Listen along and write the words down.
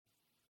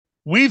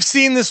We've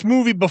seen this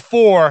movie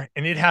before,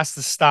 and it has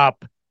to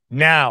stop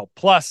now.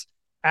 Plus,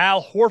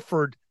 Al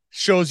Horford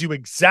shows you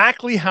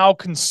exactly how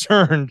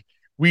concerned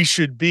we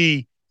should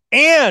be.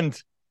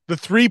 And the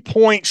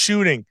 3-point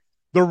shooting,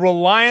 the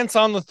reliance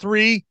on the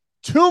three,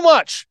 too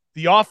much.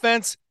 The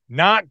offense,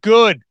 not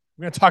good.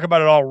 We're going to talk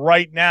about it all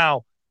right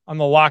now on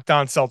the Locked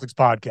On Celtics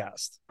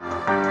podcast.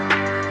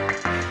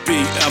 Be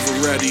ever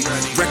ready.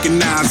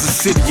 Recognize the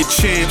city of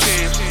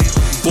champs.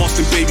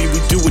 Boston, baby,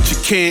 we do what you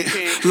can't.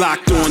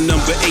 Locked on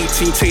number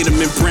 18, Tatum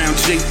and Brown,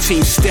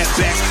 J-team, step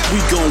back. We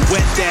gon'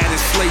 wet that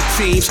and slay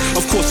teams.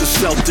 Of course, the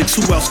Celtics,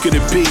 who else could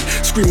it be?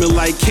 Screaming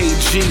like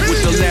KG with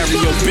the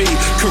Larry O.B.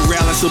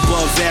 Corrales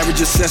above average,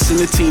 assessing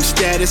the team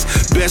status.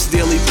 Best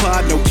daily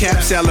pod, no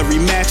cap, salary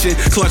matching.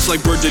 Clutch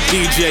like Bird the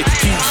DJ,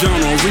 keep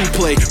John on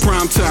replay.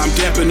 Prime time,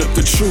 dapping up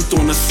the truth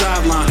on the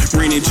sideline.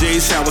 Raining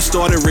J's, how it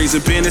started,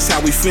 raising banners, how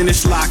we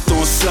finished. Locked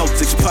on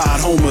Celtics pod,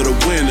 home of the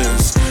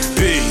winners.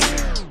 B.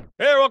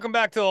 Hey, welcome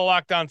back to the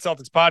Locked On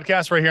Celtics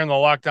podcast right here on the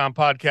Locked On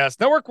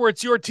Podcast Network, where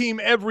it's your team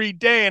every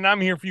day, and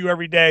I'm here for you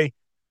every day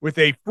with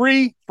a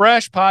free,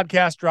 fresh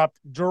podcast dropped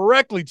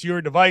directly to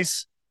your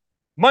device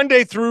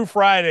Monday through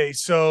Friday.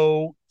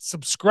 So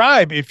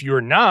subscribe if you're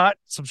not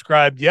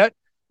subscribed yet.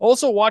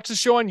 Also, watch the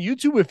show on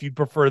YouTube if you'd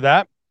prefer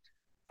that.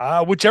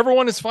 Whichever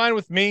one is fine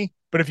with me,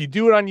 but if you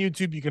do it on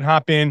YouTube, you can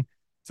hop in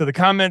to the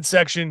comment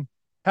section,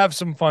 have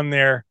some fun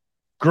there.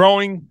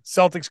 Growing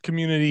Celtics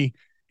community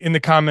in the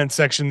comment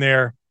section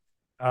there.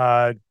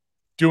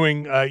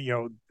 Having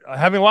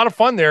a lot of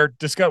fun there.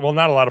 Well,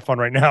 not a lot of fun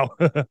right now,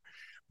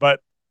 but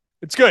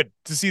it's good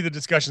to see the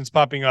discussions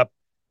popping up.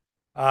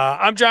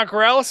 I'm John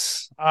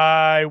Corrales.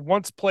 I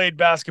once played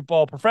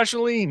basketball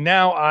professionally.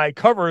 Now I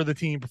cover the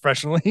team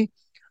professionally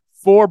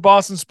for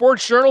Boston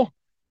Sports Journal.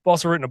 I've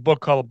also written a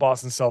book called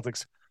Boston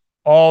Celtics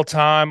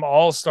All-Time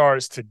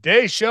All-Stars.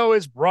 Today's show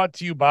is brought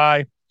to you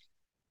by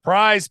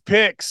Prize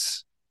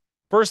Picks.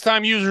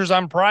 First-time users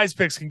on Prize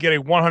Picks can get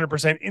a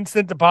 100%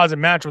 instant deposit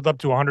match with up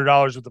to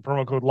 $100 with the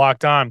promo code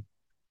Locked On.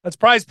 That's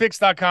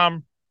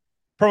prizepicks.com,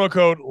 promo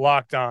code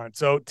Locked On.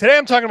 So today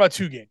I'm talking about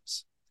two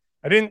games.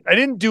 I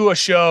didn't do a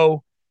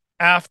show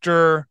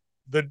after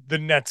the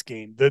Nets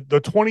game, the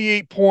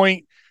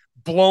 28-point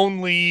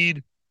blown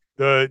lead,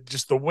 the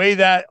way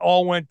that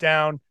all went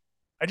down.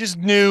 I just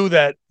knew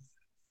that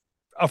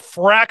a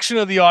fraction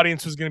of the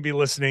audience was going to be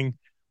listening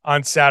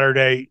on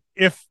Saturday,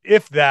 if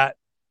that,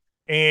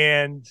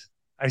 and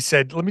I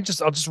said, I'll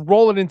just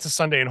roll it into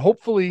Sunday and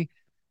hopefully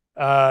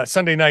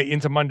Sunday night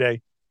into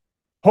Monday.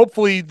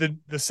 Hopefully the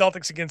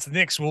Celtics against the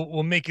Knicks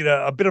will make it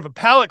a bit of a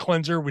palate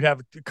cleanser. We'd have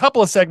a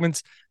couple of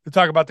segments to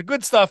talk about the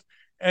good stuff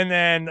and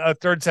then a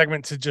third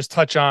segment to just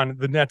touch on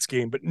the Nets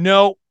game. But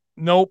nope,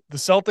 the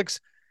Celtics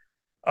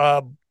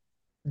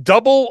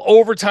double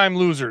overtime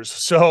losers.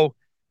 So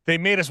they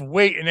made us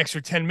wait an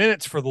extra 10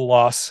 minutes for the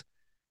loss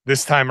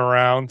this time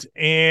around.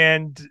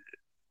 And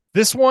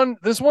This one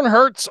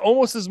hurts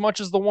almost as much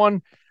as the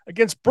one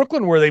against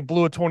Brooklyn where they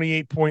blew a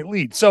 28-point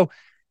lead. So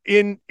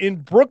in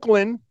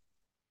Brooklyn,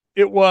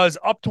 it was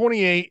up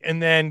 28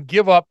 and then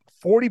give up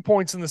 40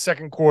 points in the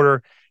second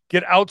quarter,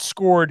 get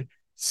outscored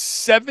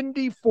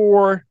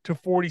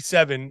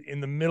 74-47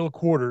 in the middle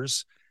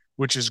quarters,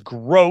 which is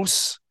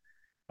gross,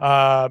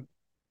 and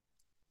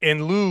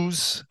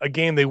lose a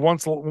game they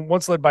once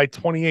led by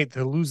 28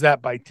 to lose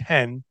that by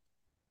 10.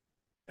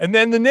 And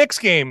then the Knicks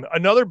game,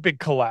 another big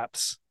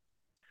collapse,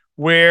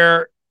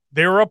 where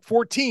they were up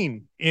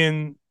 14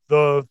 in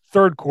the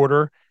third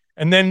quarter,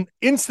 and then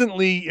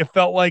instantly it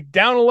felt like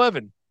down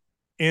 11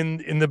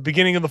 in the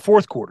beginning of the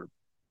fourth quarter.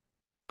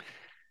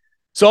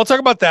 So I'll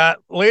talk about that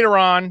later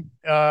on.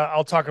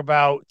 I'll talk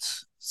about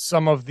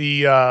some of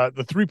the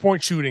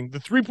 3-point shooting. The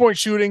 3-point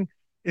shooting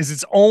is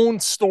its own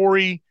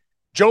story.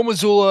 Joe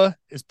Mazzulla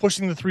is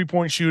pushing the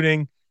 3-point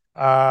shooting,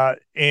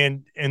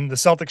 and the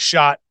Celtics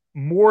shot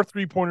more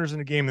 3-pointers in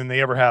the game than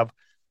they ever have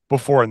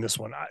before in this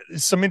one.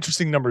 Some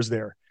interesting numbers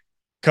there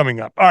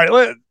coming up. All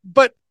right,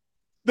 but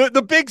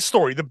the big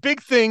story, the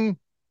big thing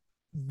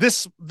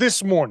this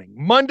morning,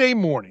 Monday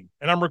morning,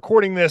 and I'm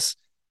recording this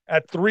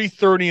at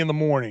 3:30 in the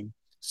morning.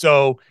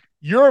 So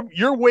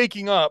you're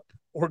waking up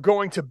or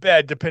going to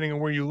bed, depending on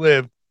where you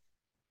live,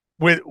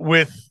 with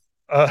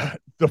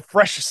the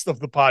freshest of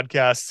the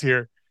podcasts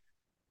here.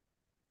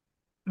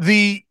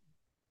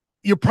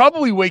 You're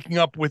probably waking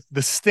up with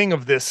the sting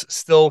of this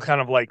still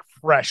kind of like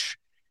fresh.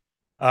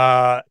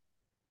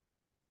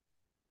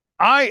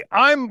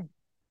 I'm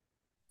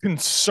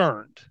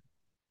concerned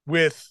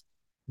with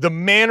the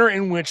manner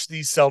in which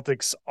these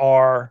Celtics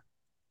are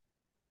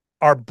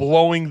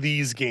blowing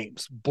these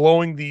games,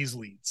 blowing these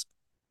leads,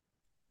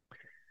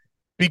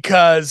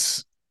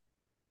 because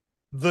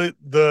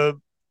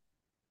the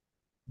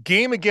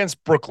game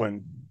against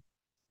Brooklyn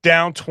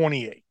down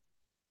 28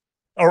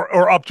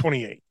 or up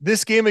 28.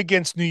 This game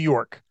against New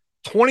York,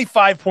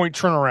 25-point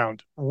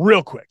turnaround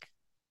real quick.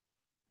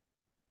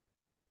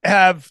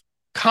 Have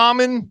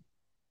common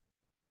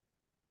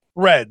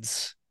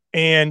threads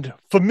and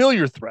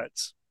familiar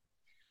threads.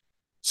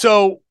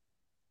 So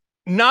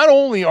not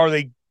only are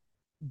they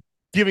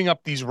giving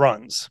up these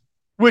runs,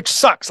 which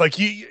sucks. Like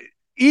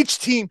each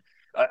team,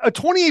 a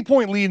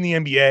 28-point lead in the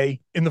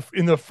NBA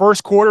in the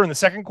first quarter and the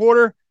second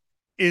quarter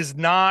is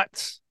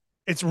not.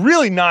 It's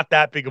really not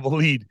that big of a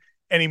lead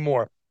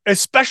anymore,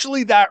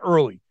 especially that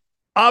early.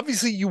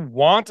 Obviously, you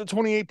want a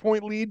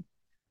 28-point lead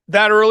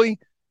that early,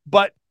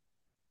 but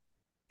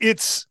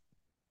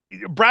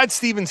Brad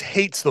Stevens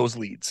hates those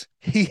leads.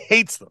 He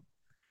hates them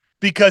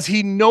because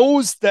he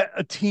knows that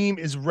a team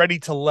is ready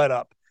to let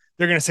up.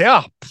 They're going to say,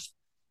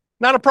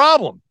 not a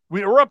problem.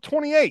 We're up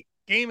 28.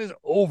 Game is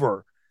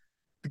over.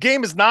 The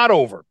game is not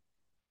over.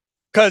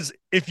 Because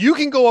if you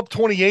can go up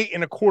 28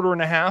 in a quarter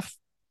and a half,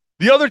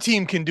 the other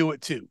team can do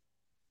it too.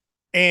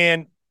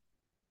 And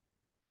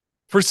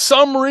for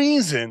some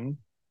reason,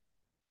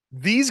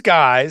 these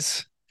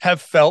guys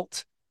have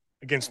felt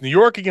against New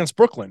York, against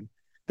Brooklyn,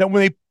 that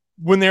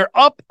when they're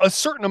up a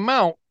certain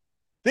amount,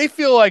 they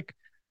feel like,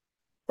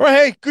 all right,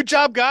 hey, good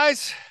job,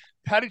 guys.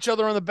 Pat each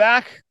other on the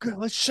back. Good,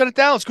 let's shut it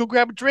down. Let's go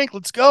grab a drink.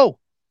 Let's go.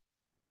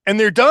 And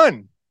they're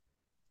done.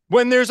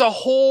 When there's a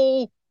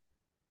whole,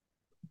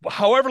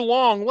 however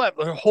long left,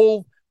 a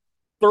whole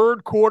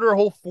third quarter, a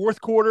whole fourth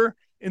quarter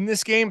in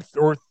this game,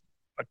 or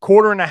a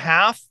quarter and a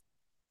half,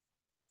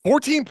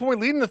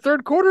 14-point lead in the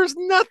third quarter is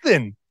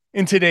nothing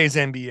in today's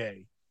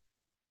NBA.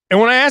 And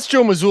when I asked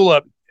Joe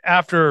Mazzulla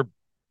after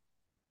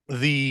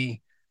the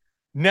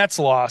Nets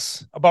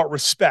loss about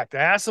respect, I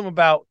asked him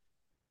about,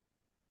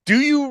 do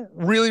you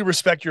really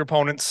respect your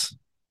opponents?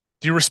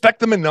 Do you respect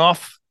them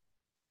enough?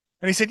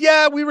 And he said,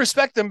 yeah, we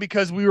respect them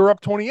because we were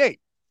up 28.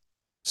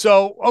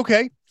 So,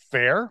 okay,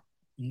 fair.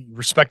 You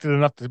respected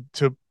enough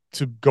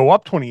to go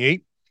up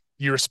 28.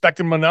 You respect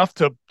them enough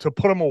to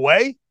put them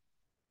away?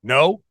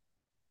 No.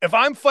 If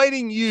I'm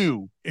fighting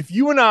you, if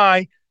you and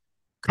I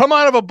come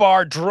out of a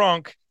bar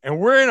drunk and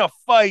we're in a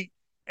fight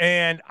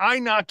and I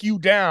knock you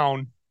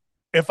down,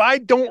 if I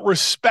don't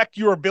respect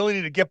your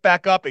ability to get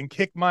back up and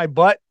kick my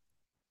butt,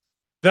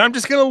 then I'm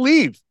just going to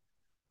leave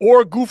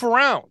or goof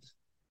around.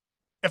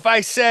 If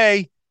I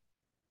say,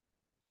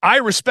 I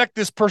respect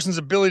this person's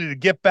ability to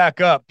get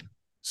back up,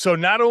 so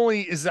not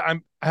only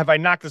have I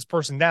knocked this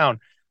person down,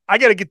 I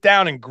got to get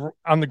down and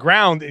on the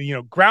ground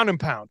and, ground and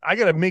pound. I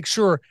got to make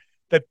sure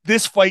that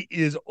this fight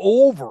is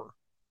over.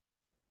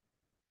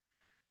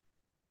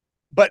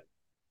 But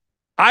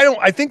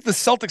I think the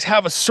Celtics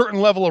have a certain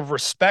level of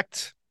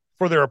respect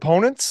for their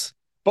opponents,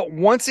 but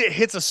once it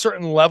hits a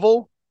certain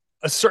level,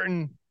 a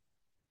certain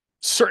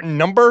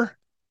number,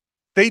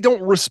 they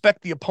don't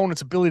respect the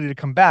opponent's ability to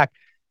come back.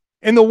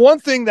 And the one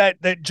thing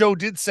that Joe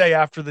did say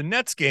after the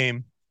Nets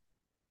game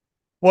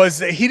was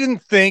that he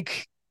didn't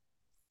think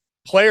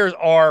players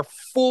are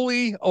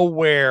fully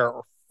aware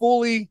or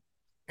fully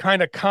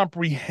kind of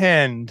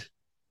comprehend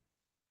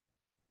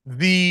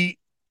the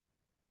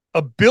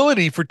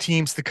ability for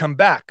teams to come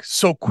back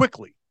so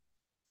quickly.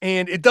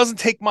 And it doesn't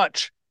take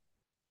much.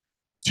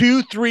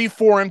 2, 3,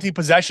 4 empty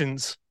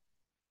possessions,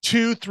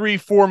 2, 3,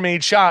 4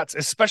 made shots,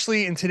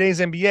 especially in today's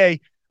NBA.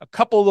 A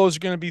couple of those are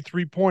going to be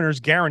 3-pointers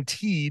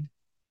guaranteed.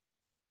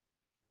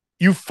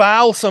 You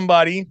foul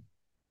somebody,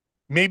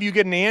 maybe you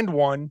get an and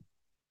one.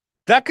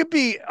 That could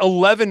be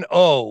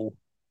 11-0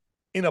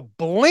 in a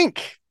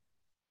blink.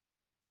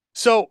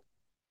 So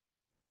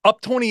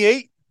up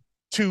 28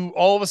 to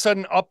all of a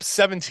sudden up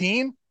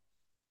 17,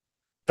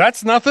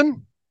 that's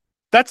nothing.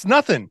 That's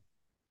nothing.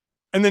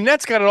 And the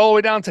Nets got it all the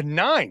way down to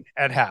 9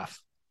 at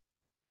half.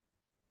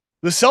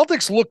 The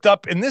Celtics looked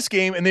up in this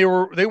game and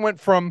they went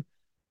from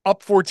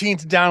up 14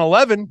 to down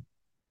 11,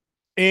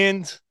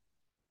 and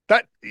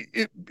that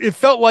it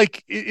felt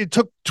like it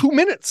took 2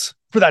 minutes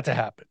for that to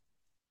happen.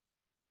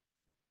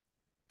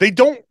 They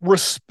don't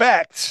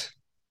respect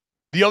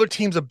the other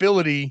team's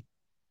ability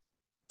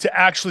to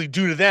actually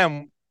do to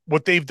them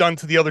what they've done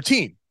to the other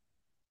team.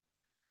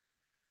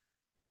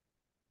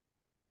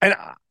 And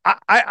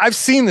I've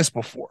seen this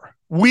before.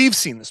 We've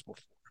seen this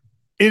before.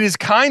 It is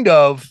kind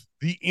of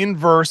the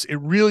inverse. It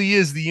really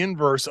is the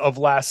inverse of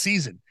last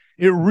season.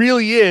 It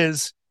really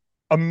is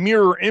a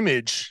mirror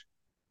image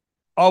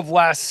of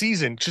last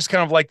season, just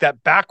kind of like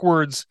that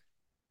backwards.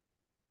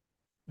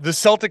 The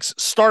Celtics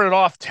started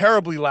off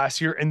terribly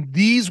last year, and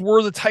these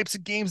were the types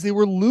of games they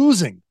were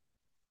losing.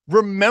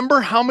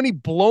 Remember how many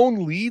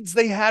blown leads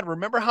they had?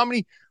 Remember how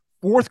many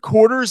fourth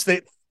quarters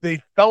they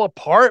fell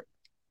apart?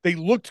 They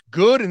looked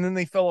good, and then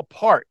they fell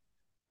apart.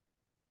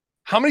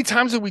 How many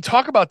times did we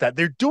talk about that?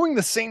 They're doing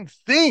the same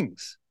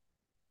things.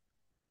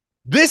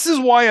 This is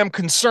why I'm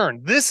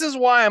concerned. This is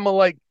why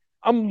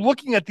I'm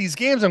looking at these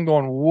games. I'm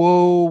going,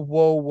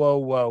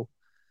 whoa.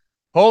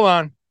 Hold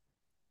on.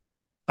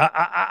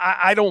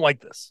 I don't like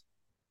this.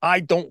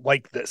 I don't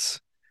like this.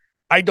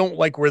 I don't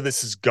like where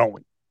this is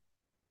going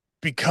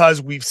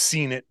because we've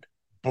seen it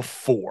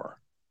before.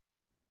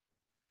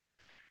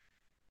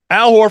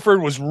 Al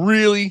Horford was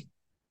really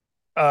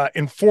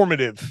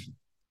informative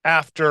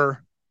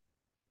after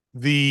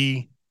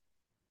the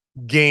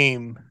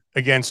game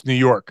against New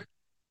York.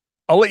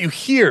 I'll let you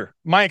hear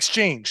my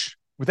exchange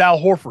with Al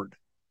Horford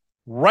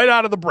right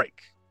out of the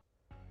break.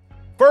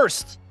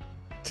 First,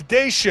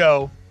 today's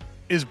show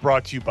is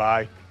brought to you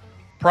by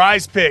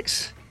Prize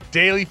Picks.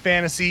 daily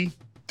fantasy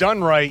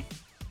done right,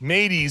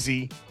 made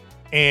easy,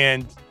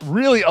 and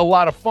really a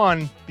lot of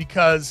fun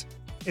because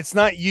it's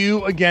not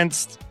you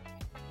against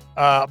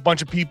a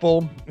bunch of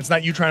people. It's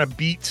not you trying to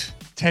beat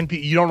 10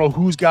 people. You don't know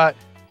who's got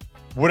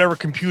whatever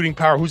computing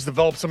power, who's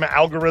developed some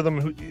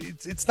algorithm.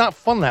 It's not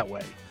fun that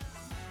way.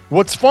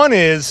 What's fun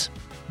is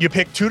you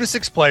pick 2 to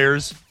 6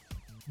 players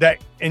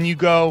and you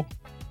go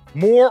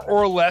more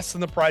or less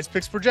than the Prize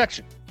Picks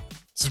projection.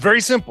 It's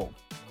very simple.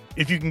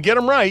 If you can get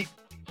them right,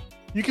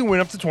 you can win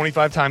up to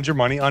 25 times your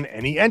money on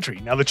any entry.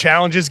 Now, the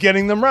challenge is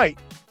getting them right,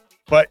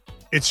 but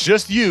it's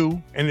just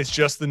you and it's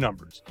just the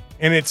numbers.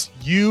 And it's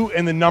you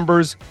and the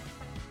numbers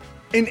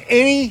in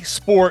any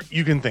sport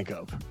you can think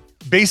of.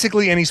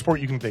 Basically, any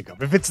sport you can think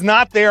of. If it's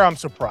not there, I'm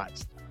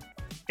surprised.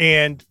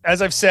 And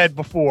as I've said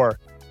before,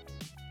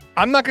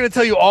 I'm not going to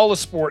tell you all the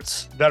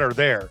sports that are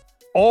there.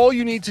 All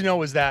you need to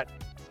know is that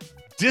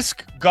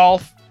disc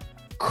golf,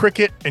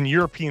 cricket, and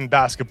European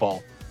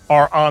basketball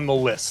are on the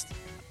list.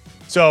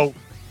 So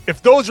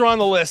if those are on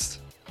the list,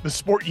 the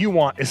sport you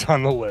want is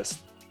on the list.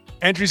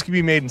 Entries can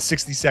be made in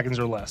 60 seconds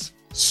or less.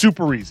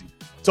 Super easy.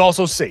 It's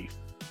also safe.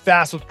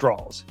 Fast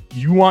withdrawals.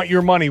 You want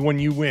your money when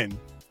you win,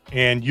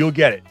 and you'll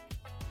get it.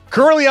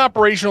 Currently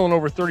operational in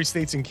over 30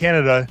 states in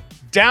Canada.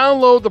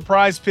 Download the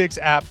Prize Picks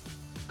app.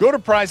 Go to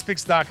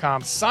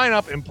prizepicks.com, sign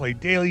up, and play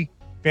daily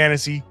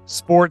fantasy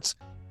sports.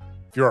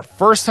 If you're a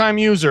first-time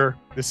user,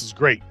 this is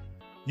great.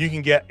 You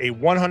can get a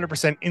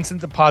 100%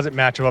 instant deposit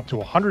match of up to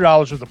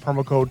 $100 with the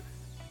promo code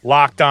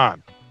Locked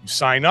On. You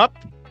sign up,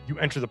 you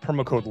enter the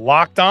promo code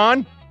Locked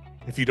On.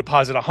 If you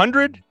deposit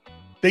 100,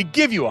 they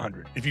give you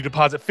 100. If you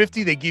deposit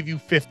 50, they give you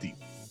 50.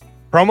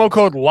 Promo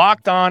code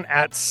Locked On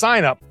at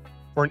sign up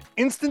for an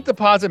instant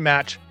deposit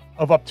match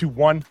of up to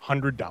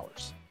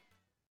 $100.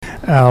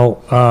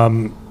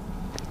 Al,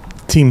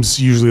 teams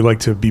usually like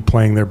to be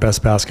playing their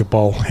best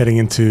basketball heading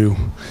into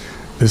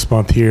this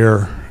month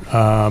here.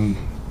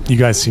 You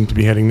guys seem to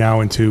be heading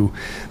now into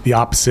the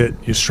opposite.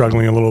 You're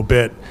struggling a little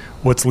bit.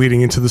 What's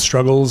leading into the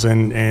struggles,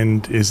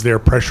 and is there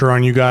pressure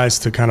on you guys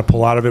to kind of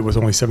pull out of it with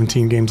only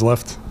 17 games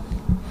left?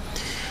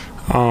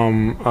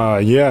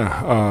 I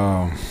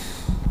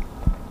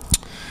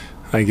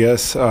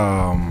guess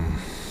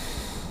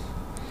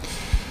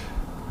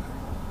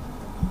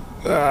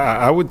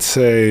I would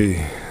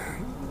say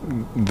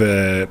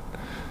that,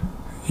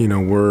 you know,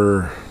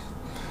 we're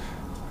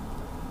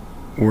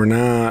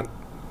not,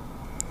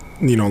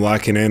 you know,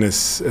 locking in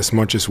as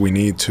much as we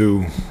need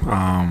to.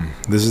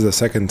 This is the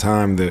second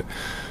time that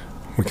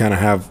we kind of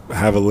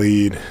have a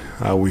lead.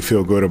 We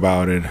feel good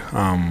about it.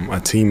 A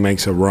team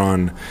makes a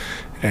run,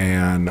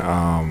 and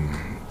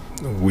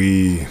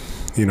we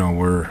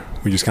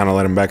just kind of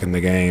let them back in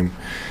the game.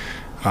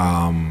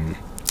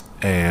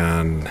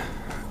 And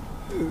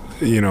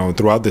you know,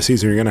 throughout the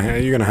season, you're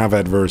gonna have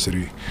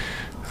adversity.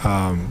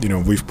 You know,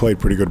 we've played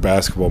pretty good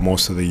basketball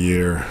most of the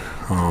year,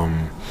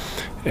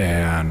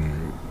 and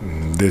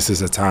this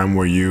is a time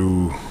where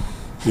you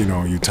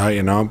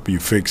tighten up, you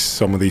fix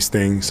some of these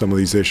things, some of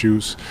these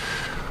issues,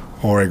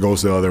 or it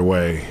goes the other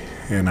way.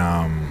 And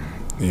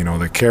you know,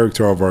 the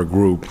character of our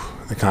group,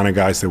 the kind of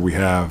guys that we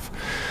have,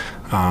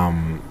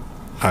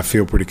 I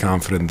feel pretty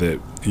confident that,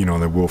 you know,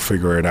 that we'll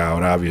figure it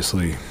out.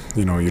 Obviously,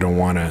 you know, you don't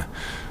want to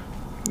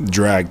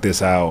drag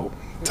this out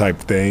type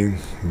thing.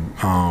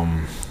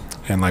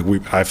 And like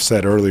I've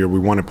said earlier, we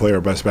want to play our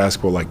best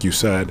basketball, like you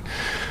said.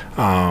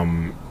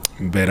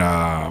 But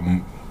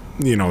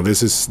you know,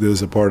 this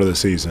is a part of the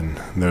season.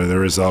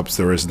 There is ups,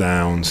 there is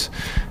downs,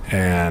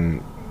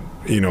 and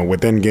you know,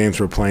 within games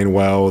we're playing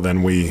well.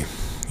 Then we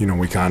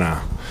kind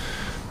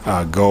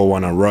of go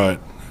on a rut.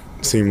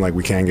 Seem like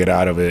we can't get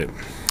out of it,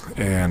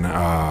 and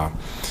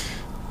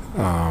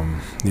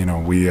you know,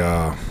 we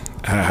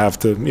have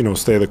to, you know,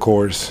 stay the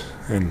course.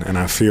 And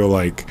I feel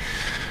like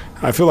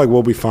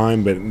we'll be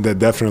fine, but that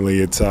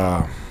definitely it's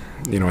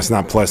you know, it's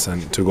not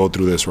pleasant to go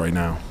through this right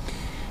now.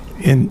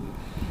 And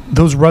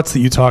those ruts that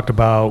you talked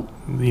about,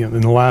 you know,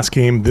 in the last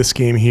game, this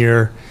game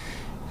here,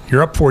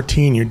 you're up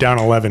 14, you're down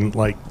 11,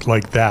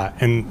 like that.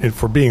 And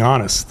if we're being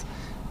honest,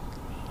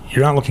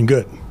 you're not looking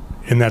good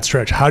in that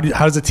stretch. How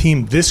does a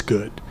team this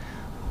good,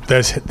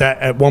 that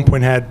at one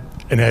point had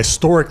an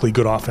historically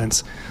good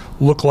offense,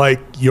 look like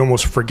you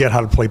almost forget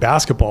how to play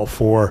basketball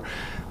for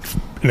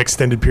an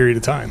extended period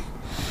of time?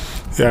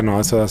 Yeah,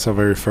 no, that's a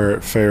very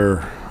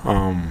fair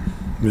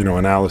you know,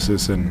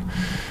 analysis, and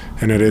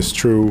it is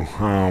true.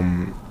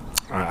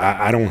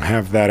 I don't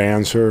have that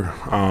answer.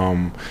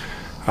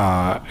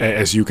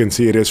 As you can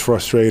see, it is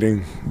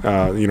frustrating.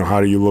 You know,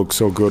 how do you look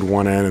so good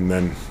one end and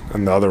then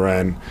on the other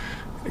end,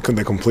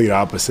 the complete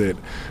opposite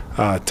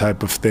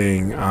type of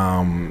thing?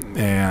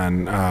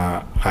 And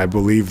I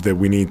believe that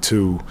we need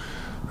to,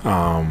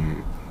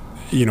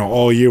 you know,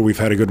 all year we've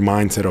had a good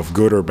mindset of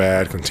good or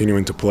bad,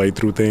 continuing to play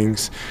through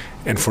things.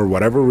 And for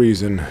whatever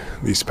reason,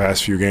 these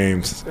past few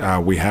games,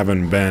 we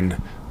haven't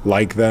been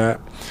like that.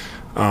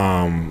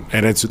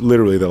 And it's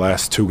literally the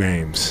last 2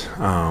 games.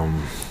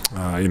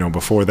 You know,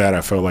 before that, I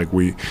felt like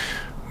we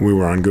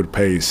were on good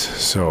pace.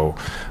 So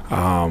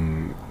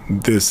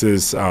this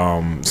is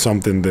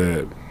something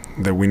that,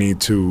 that we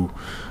need to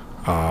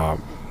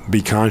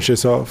be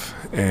conscious of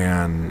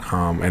and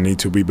need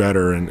to be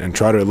better and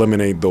try to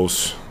eliminate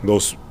those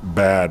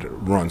bad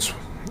runs.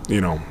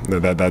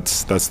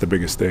 That's the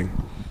biggest thing.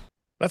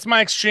 That's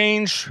my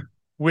exchange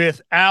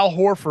with Al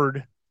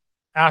Horford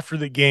after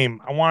the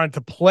game. I wanted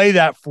to play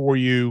that for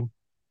you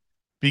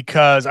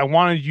because I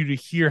wanted you to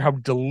hear how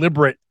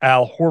deliberate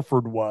Al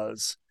Horford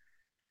was.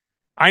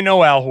 I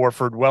know Al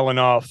Horford well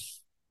enough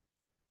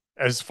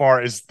as far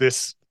as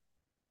this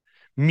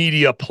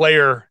media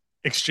player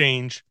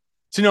exchange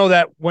to know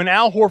that when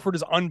Al Horford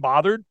is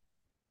unbothered,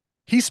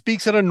 he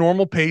speaks at a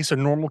normal pace, a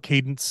normal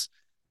cadence.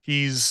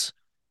 He's,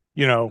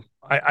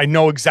 I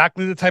know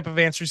exactly the type of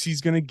answers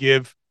he's going to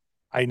give.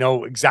 I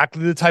know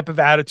exactly the type of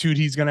attitude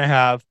he's going to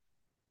have.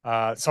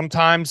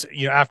 Sometimes,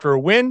 after a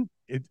win,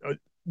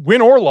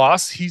 win or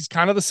loss, he's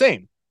kind of the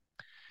same.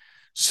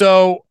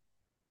 So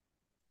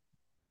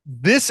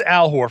this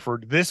Al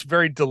Horford, this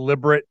very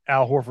deliberate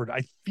Al Horford,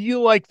 I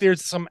feel like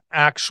there's some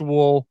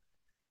actual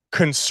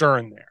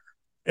concern there,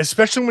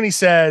 especially when he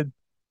said,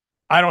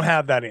 I don't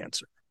have that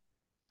answer.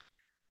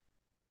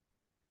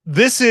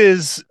 This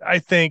is, I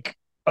think,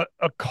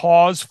 a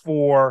cause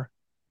for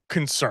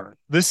concern.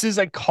 This is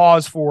a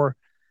cause for,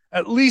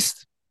 at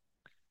least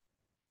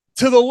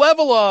to the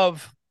level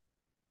of,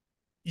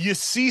 you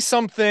see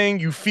something,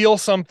 you feel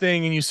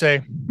something, and you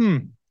say,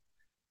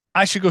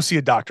 I should go see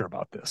a doctor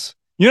about this.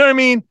 You know what I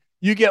mean?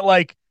 You get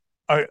like,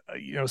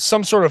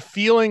 some sort of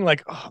feeling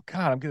like, oh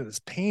God, I'm getting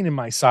this pain in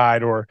my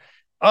side, or,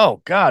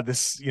 oh God,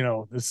 this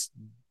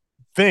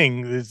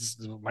thing, this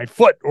is my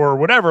foot or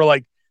whatever.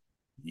 Like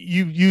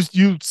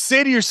you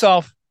say to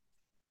yourself,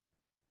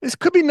 this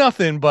could be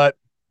nothing, but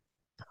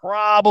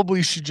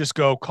probably should just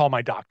go call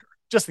my doctor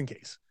just in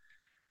case.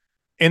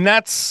 And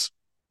that's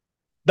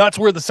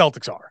where the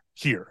Celtics are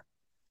here.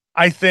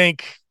 I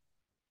think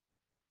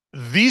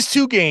these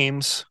two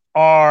games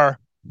are,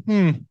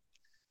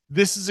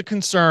 this is a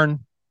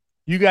concern.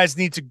 You guys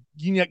need to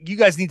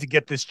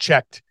get this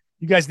checked.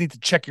 You guys need to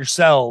check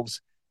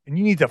yourselves, and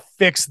you need to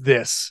fix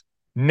this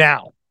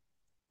now,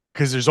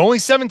 because there's only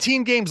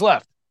 17 games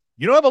left.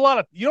 You don't have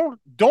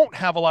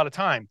a lot of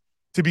time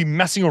to be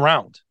messing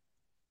around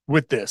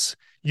with this.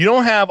 You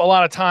don't have a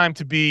lot of time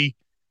to be,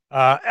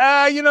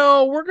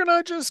 we're going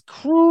to just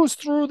cruise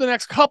through the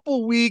next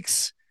couple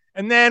weeks.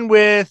 And then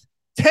with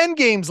 10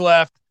 games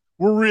left,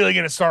 we're really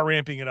going to start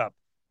ramping it up.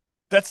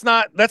 That's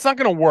not going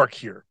to work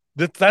here.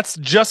 That's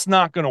just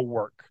not going to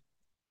work.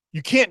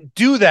 You can't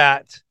do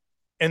that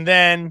and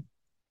then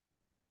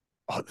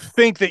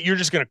think that you're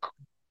just going to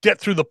get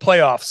through the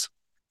playoffs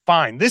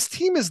fine. This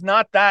team is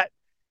not that,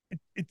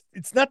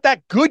 it's not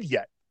that good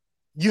yet.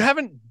 You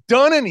haven't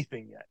done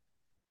anything yet.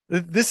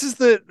 This is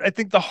I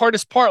think the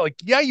hardest part. Like,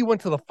 yeah, you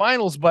went to the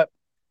finals, but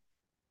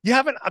you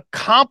haven't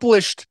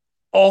accomplished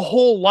a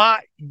whole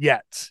lot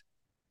yet.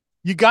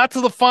 You got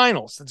to the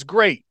finals. That's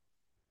great.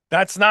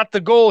 That's not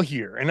the goal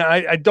here. And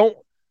I don't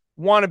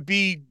want to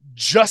be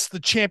just the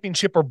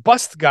championship or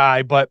bust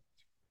guy, but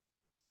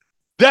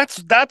that's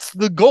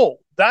the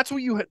goal. That's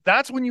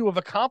when you have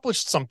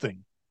accomplished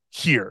something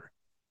here.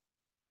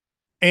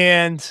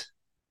 And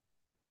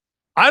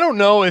I don't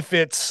know if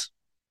it's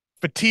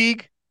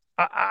fatigue.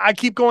 I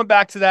keep going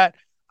back to that.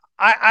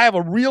 I have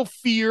a real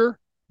fear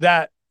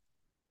that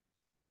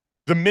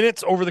the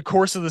minutes over the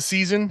course of the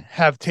season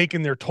have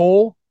taken their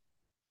toll.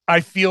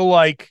 I feel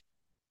like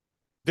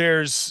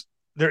they're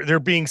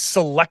being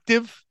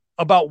selective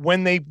about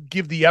when they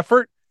give the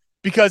effort,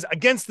 because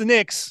against the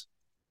Knicks,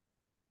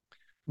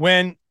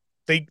 when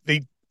they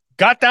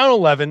got down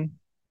 11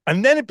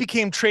 and then it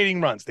became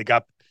trading runs, they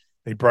got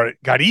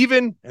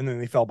even, and then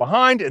they fell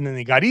behind, and then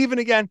they got even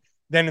again.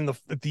 Then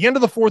at the end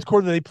of the fourth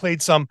quarter, they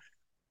played some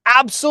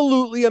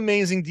absolutely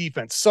amazing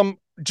defense, some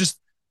just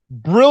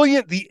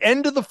brilliant. The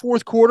end of the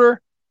fourth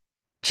quarter,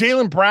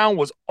 Jaylen Brown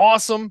was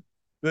awesome.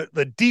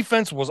 The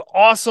defense was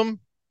awesome.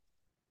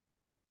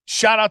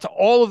 Shout out to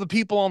all of the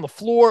people on the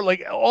floor,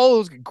 like all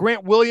those.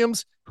 Grant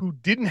Williams, who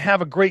didn't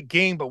have a great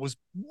game but was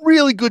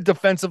really good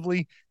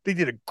defensively. They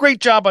did a great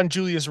job on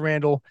Julius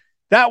Randle.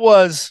 That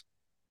was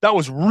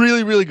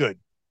really, really good.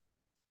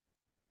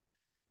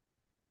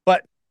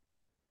 But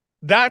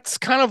that's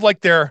kind of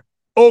like their,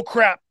 oh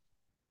crap,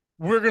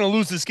 we're going to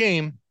lose this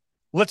game,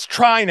 let's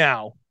try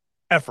now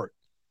effort.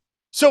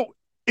 So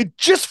it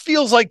just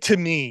feels like to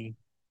me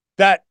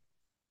that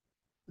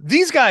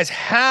these guys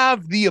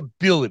have the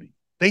ability.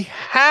 They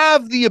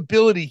have the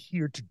ability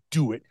here to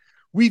do it.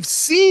 We've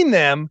seen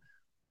them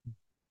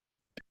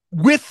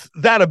with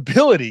that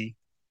ability.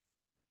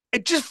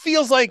 It just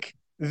feels like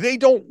they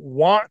don't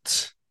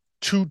want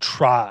to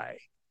try.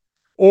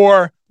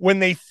 Or when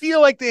they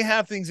feel like they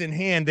have things in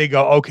hand, they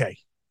go, okay,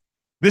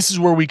 this is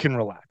where we can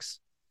relax.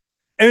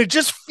 And it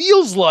just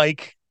feels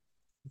like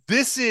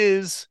this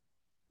is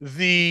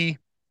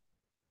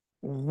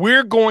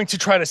we're going to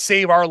try to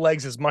save our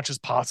legs as much as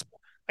possible.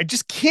 I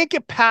just can't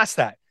get past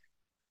that.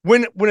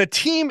 When a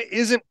team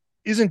isn't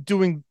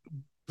doing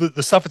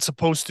the stuff it's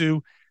supposed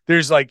to,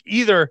 there's like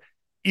either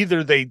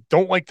they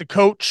don't like the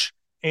coach,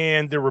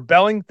 and they're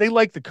rebelling, they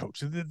like the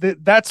coach.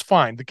 That's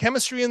fine. The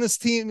chemistry in this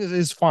team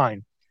is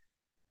fine.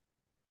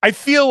 I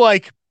feel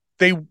like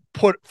they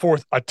put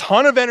forth a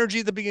ton of energy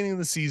at the beginning of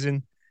the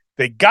season.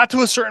 They got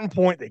to a certain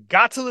point. They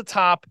got to the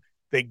top.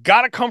 They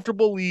got a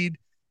comfortable lead.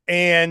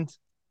 And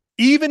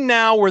even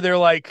now where they're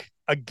like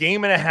a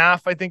game and a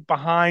half, I think,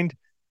 behind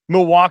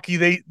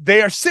Milwaukee,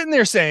 they are sitting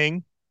there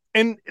saying,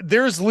 and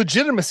there's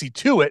legitimacy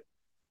to it.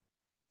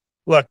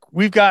 Look,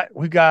 we've got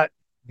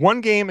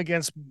one game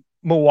against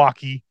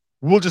Milwaukee.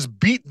 We'll just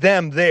beat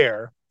them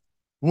there.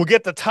 We'll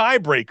get the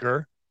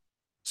tiebreaker.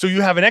 So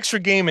you have an extra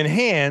game in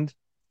hand,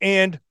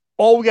 and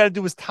all we got to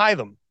do is tie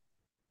them.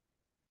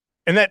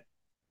 And that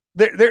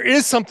there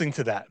is something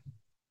to that.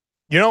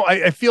 You know,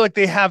 I feel like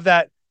they have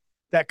that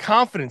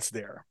confidence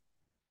there.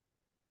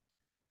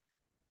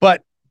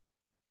 But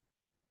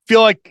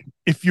feel like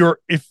if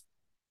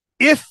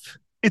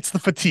it's the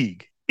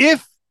fatigue,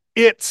 if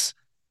it's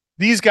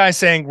these guys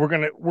saying we're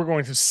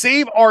going to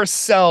save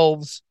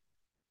ourselves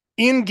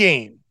in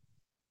game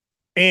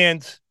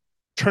and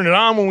turn it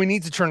on when we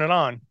need to turn it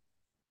on,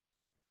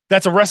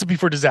 that's a recipe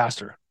for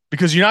disaster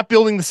because you're not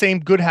building the same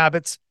good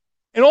habits.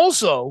 And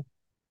also,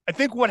 I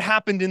think what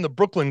happened in the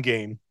Brooklyn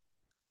game,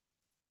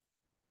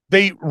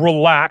 they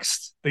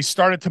relaxed. They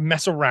started to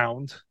mess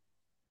around.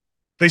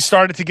 They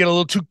started to get a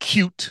little too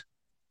cute.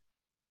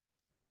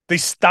 They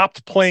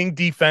stopped playing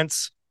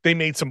defense. They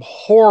made some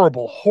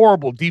horrible,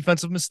 horrible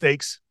defensive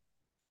mistakes.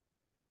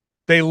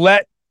 They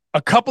let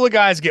a couple of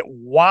guys get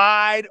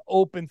wide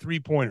open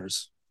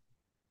three-pointers,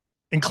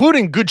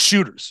 including good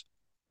shooters.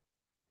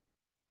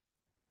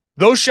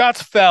 Those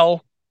shots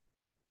fell.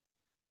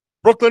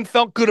 Brooklyn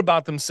felt good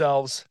about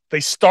themselves. They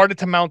started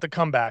to mount the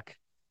comeback.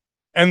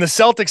 And the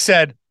Celtics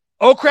said,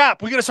 oh,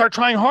 crap, we got to start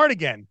trying hard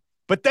again.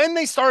 But then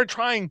they started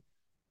trying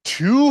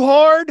too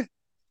hard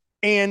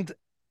and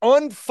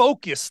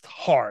unfocused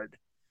hard.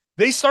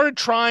 They started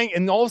trying,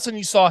 and all of a sudden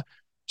you saw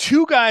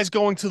two guys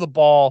going to the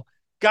ball,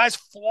 guys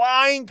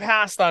flying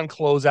past on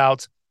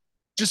closeouts.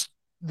 Just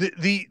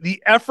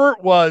the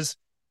effort was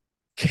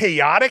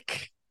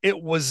chaotic.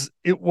 It was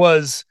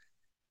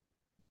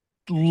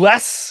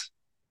less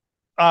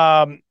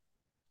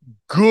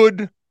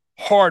good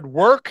hard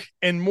work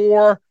and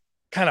more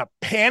kind of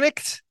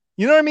panicked.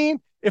 You know what I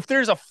mean? If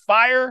there's a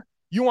fire,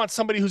 you want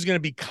somebody who's going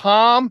to be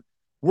calm,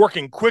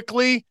 working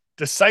quickly,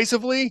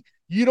 decisively.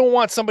 You don't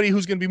want somebody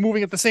who's going to be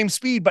moving at the same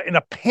speed, but in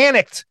a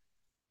panicked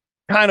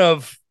kind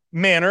of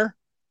manner.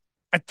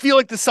 I feel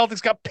like the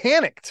Celtics got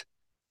panicked.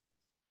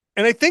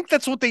 And I think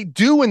that's what they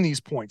do in these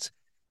points.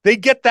 They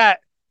get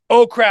that,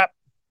 oh crap.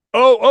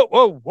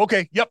 Oh,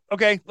 okay. Yep.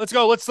 Okay. Let's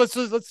go.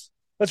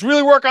 Let's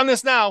really work on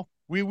this now.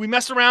 We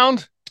messed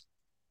around.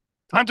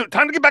 Time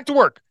to get back to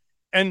work.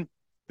 And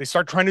they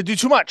start trying to do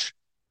too much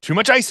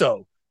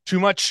ISO, too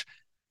much,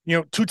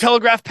 two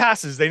telegraph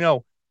passes. They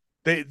know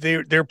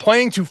they're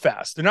playing too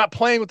fast. They're not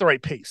playing with the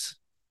right pace.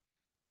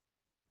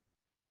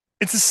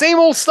 It's the same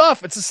old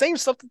stuff. It's the same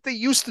stuff that they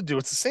used to do.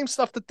 It's the same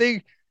stuff that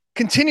they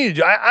continue to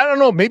do. I don't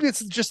know. Maybe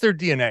it's just their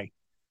DNA.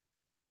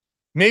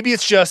 Maybe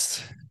it's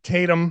just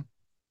Tatum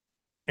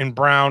and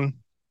Brown.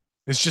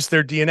 It's just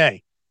their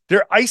DNA.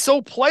 They're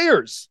ISO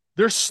players.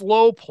 They're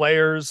slow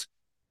players.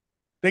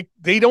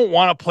 They don't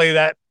want to play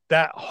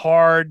that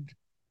hard,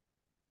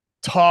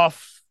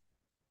 tough,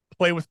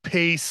 play with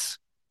pace,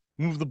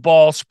 move the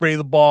ball, spray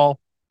the ball.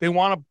 They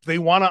want to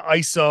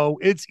ISO.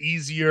 It's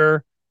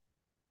easier.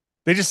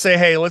 They just say,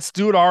 hey, let's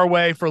do it our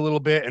way for a little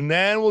bit, and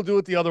then we'll do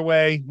it the other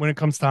way when it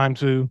comes time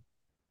to.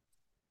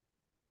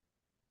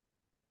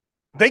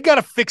 They got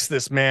to fix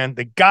this, man.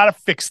 They got to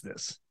fix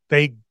this.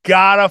 They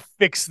got to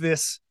fix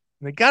this.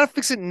 And they got to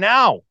fix it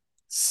now.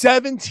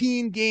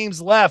 17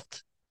 games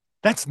left.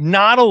 That's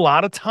not a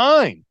lot of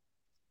time.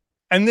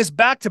 And this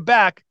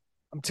back-to-back,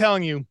 I'm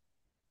telling you,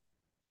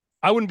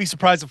 I wouldn't be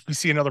surprised if we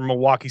see another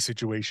Milwaukee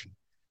situation.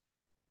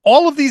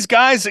 All of these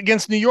guys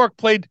against New York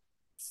played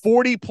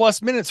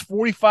 40-plus minutes,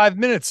 45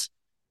 minutes.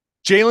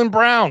 Jaylen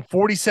Brown,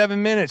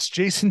 47 minutes.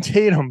 Jason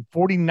Tatum,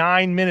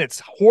 49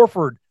 minutes.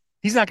 Horford,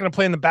 he's not going to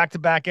play in the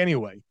back-to-back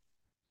anyway.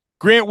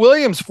 Grant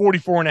Williams,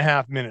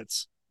 44.5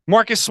 minutes.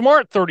 Marcus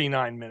Smart,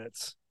 39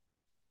 minutes.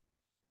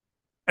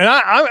 And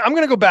I'm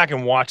going to go back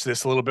and watch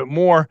this a little bit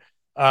more.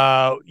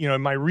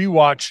 In my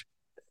rewatch,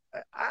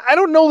 I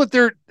don't know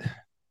that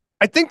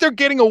I think they're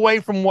getting away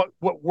from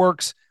what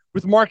works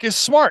with Marcus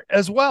Smart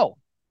as well.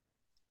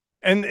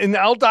 And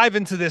I'll dive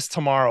into this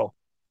tomorrow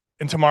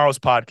in tomorrow's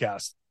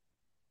podcast.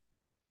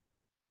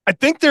 I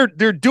think they're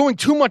doing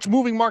too much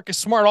moving Marcus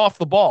Smart off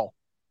the ball.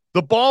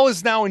 The ball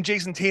is now in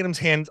Jason Tatum's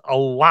hands a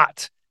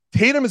lot.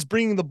 Tatum is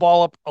bringing the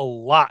ball up a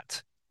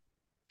lot.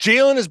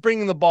 Jaylen is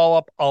bringing the ball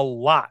up a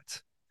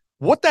lot.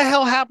 What the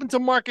hell happened to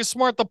Marcus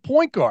Smart, the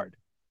point guard?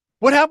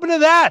 What happened to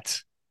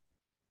that?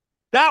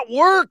 That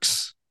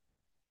works.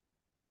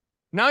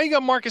 Now you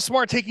got Marcus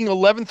Smart taking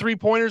 11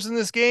 three-pointers in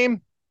this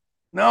game?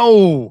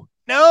 No.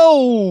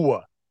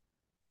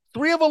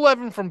 3 of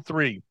 11 from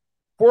 3.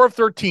 4 of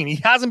 13. He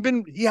hasn't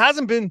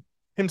been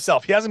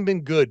himself. He hasn't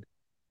been good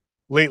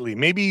lately.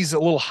 Maybe he's a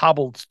little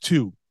hobbled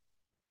too.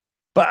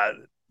 But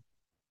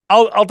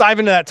I'll dive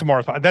into that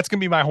tomorrow. That's going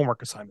to be my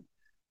homework assignment.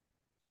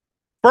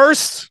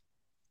 First,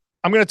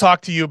 I'm going to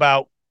talk to you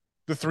about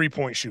the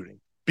 3-point shooting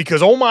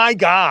because, oh my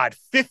God,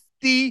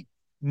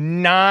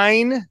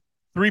 59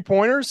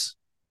 3-pointers?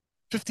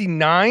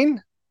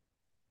 59?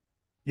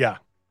 Yeah,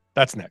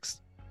 that's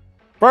next.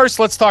 First,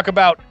 let's talk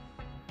about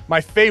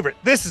my favorite.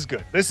 This is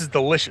good. This is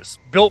delicious.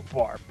 Built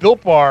Bar.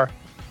 Built Bar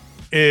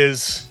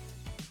is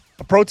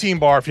a protein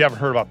bar, if you haven't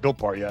heard about Built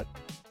Bar yet.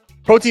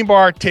 Protein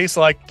bar tastes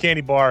like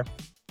candy bar,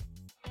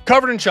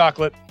 covered in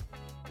chocolate,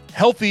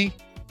 healthy.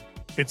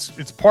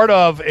 It's part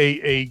of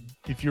a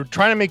if you're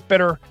trying to make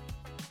better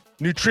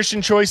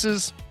nutrition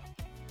choices,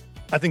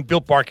 I think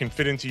Built Bar can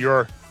fit into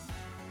your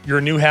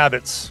new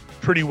habits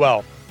pretty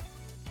well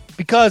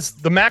because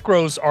the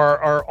macros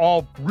are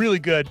all really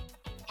good.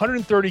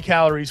 130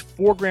 calories,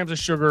 4 grams of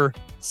sugar,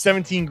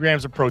 17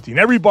 grams of protein.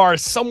 Every bar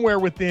is somewhere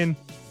within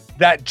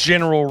that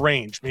general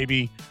range,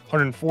 maybe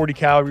 140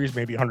 calories,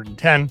 maybe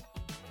 110,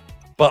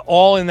 but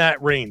all in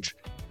that range.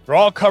 They're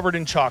all covered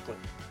in chocolate.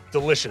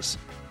 Delicious.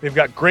 They've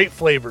got great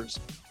flavors.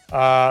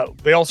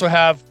 They also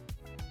have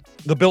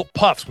the Built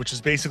Puffs, which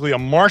is basically a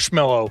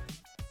marshmallow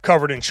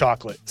covered in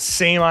chocolate.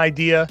 Same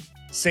idea,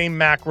 same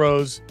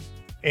macros,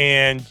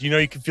 and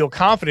you can feel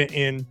confident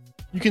in.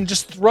 You can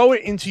just throw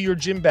it into your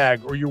gym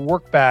bag or your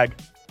work bag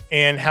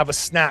and have a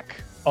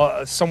snack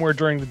somewhere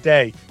during the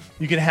day.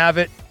 You can have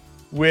it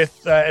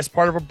with as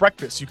part of a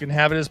breakfast. You can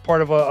have it as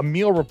part of a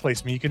meal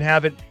replacement. You can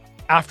have it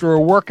after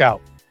a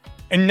workout.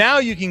 And now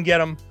you can get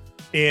them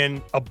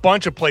in a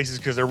bunch of places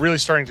because they're really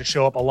starting to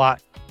show up a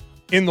lot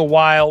in the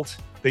wild.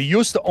 They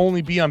used to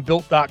only be on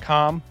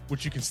Built.com,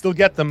 which you can still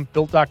get them,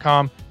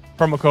 Built.com,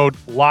 promo code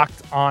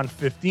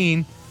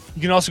LOCKEDON15.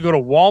 You can also go to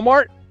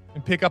Walmart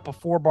and pick up a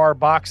 4-bar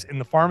box in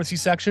the pharmacy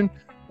section,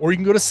 or you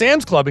can go to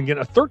Sam's Club and get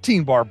a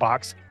 13-bar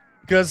box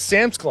because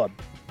Sam's Club,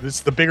 this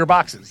is the bigger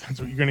boxes. That's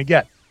what you're going to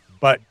get.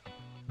 But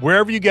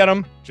wherever you get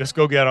them, just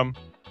go get them.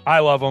 I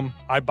love them.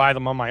 I buy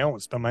them on my own,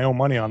 spend my own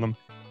money on them.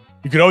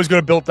 You could always go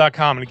to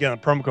Built.com and again,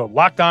 promo code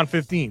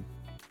LOCKEDON15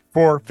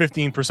 for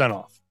 15%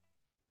 off.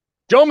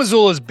 Joe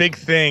Mazzulla's big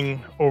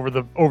thing over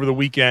the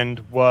weekend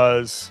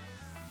was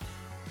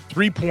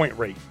 3-point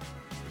rate,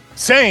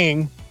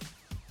 saying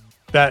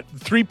that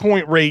the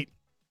 3-point rate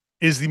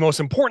is the most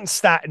important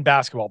stat in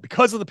basketball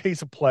because of the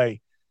pace of play,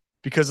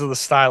 because of the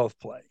style of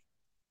play.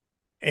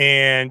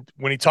 And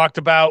when he talked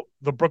about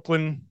the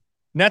Brooklyn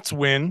Nets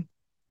win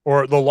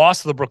or the loss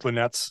of the Brooklyn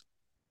Nets,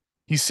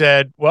 he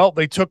said, well,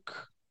 they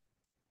took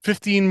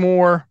 15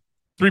 more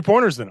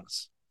 3-pointers than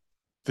us.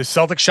 The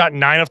Celtics shot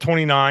 9 of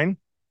 29,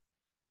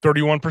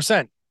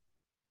 31%.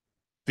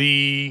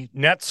 The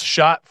Nets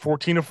shot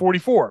 14 of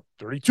 44,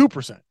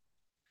 32%.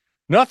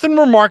 Nothing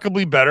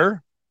remarkably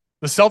better.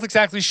 The Celtics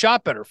actually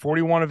shot better,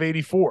 41 of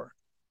 84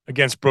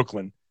 against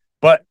Brooklyn.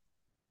 But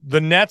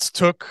the Nets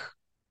took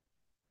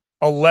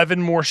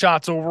 11 more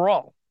shots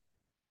overall.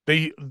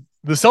 The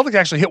Celtics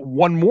actually hit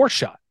one more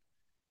shot.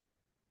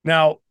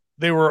 Now,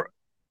 they were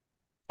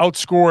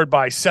outscored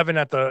by 7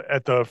 at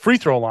the free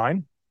throw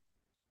line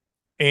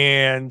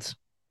and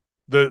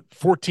the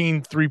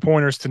 14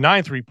 3-pointers to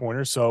 9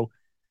 3-pointers. So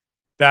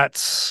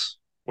that's,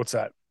 what's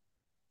that?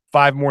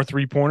 5 more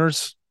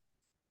 3-pointers,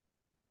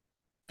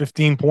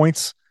 15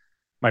 points.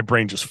 My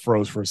brain just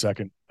froze for a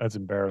second. That's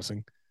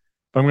embarrassing.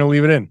 But I'm going to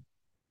leave it in.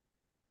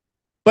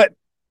 But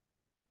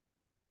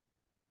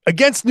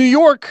against New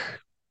York,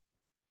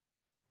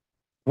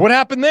 what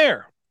happened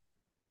there?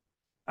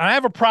 I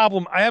have a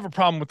problem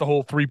with the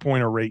whole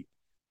 3-pointer rate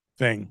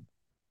thing.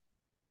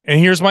 And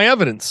here's my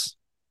evidence.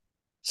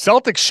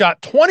 Celtics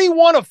shot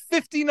 21 of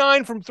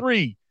 59 from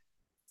 3.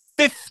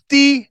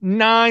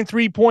 59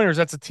 3-pointers.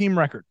 That's a team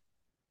record.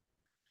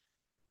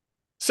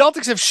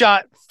 Celtics have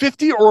shot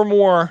 50 or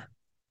more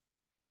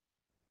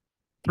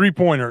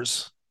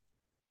 3-pointers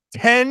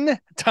 10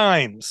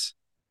 times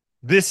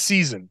this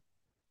season.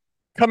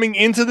 Coming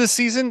into this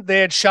season, they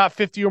had shot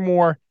 50 or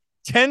more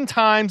 10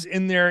 times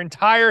in their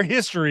entire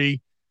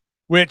history,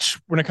 which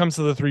when it comes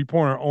to the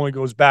 3-pointer only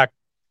goes back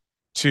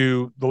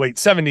to the late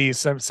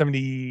 70s,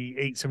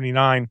 78,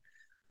 79,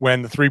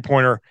 when the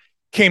 3-pointer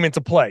came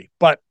into play.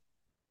 But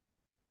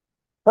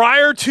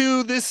prior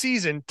to this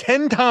season,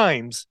 10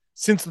 times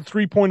since the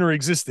 3-pointer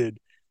existed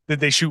did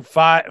they shoot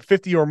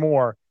 50 or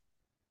more.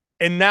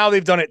 And now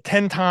they've done it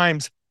 10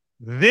 times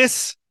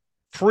this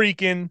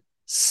freaking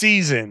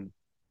season.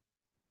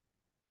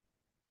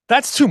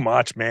 That's too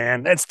much,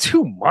 man. That's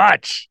too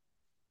much.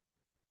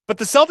 But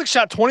the Celtics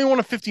shot 21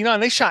 of 59.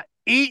 They shot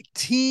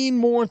 18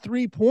 more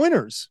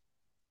 3-pointers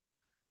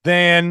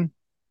than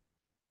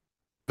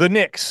the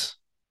Knicks.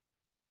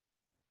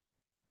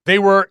 They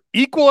were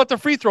equal at the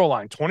free throw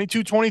line,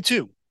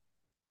 22-22.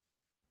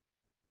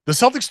 The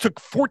Celtics took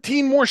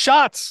 14 more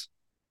shots,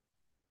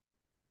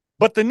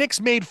 but the Knicks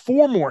made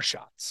 4 more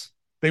shots.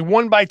 They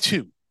won by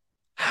 2.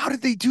 How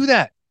did they do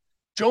that?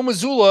 Joe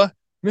Mazzulla,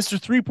 Mr.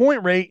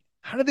 3-point rate,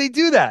 how did they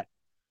do that?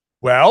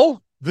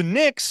 Well, the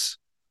Knicks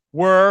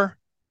were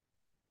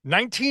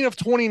 19 of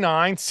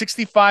 29,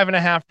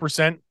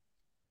 65.5%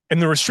 in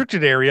the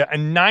restricted area,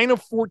 and 9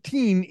 of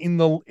 14 in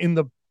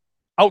the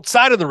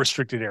outside of the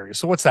restricted area.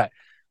 So what's that?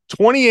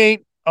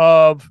 28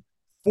 of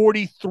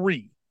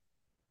 43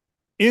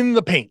 in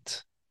the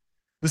paint.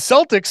 The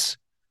Celtics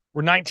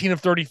were 19 of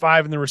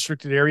 35 in the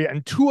restricted area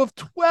and 2 of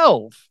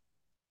 12.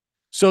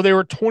 So they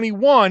were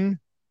 21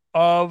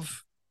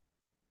 of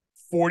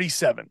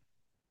 47.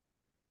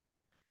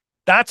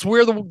 That's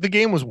where the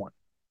game was won.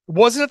 It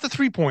wasn't at the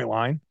three-point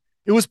line.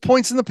 It was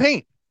points in the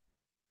paint.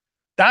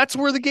 That's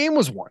where the game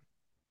was won.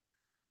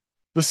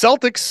 The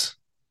Celtics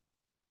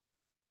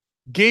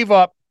gave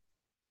up,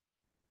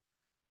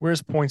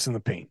 where's points in the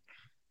paint?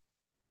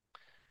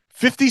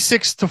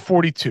 56 to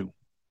 42.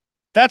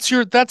 That's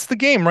the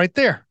game right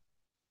there.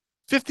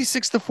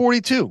 56 to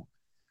 42.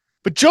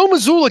 But Joe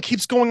Mazzulla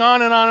keeps going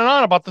on and on and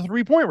on about the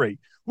three-point rate,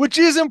 which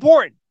is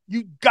important.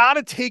 You got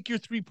to take your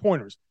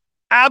three-pointers.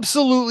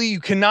 Absolutely, you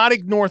cannot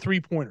ignore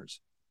three-pointers.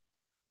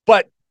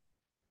 But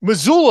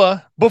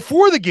Mazzulla,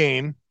 before the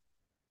game,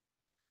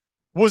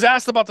 was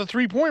asked about the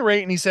three-point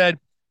rate, and he said,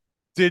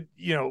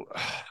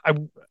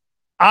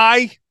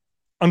 I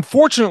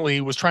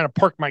unfortunately was trying to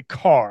park my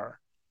car,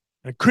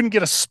 and I couldn't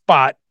get a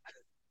spot,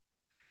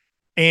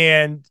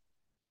 and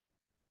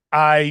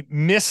I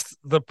missed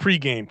the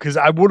pregame because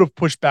I would have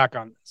pushed back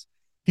on this.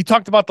 He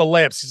talked about the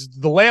layups. He said,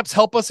 the layups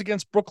help us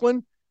against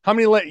Brooklyn. How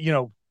many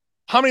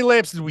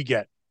layups did we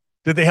get?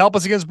 Did they help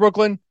us against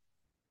Brooklyn?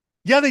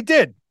 Yeah, they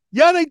did.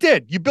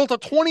 You built a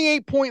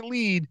 28-point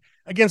lead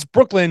against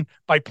Brooklyn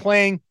by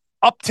playing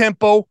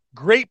up-tempo,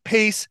 great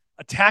pace,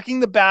 attacking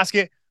the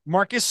basket,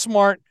 Marcus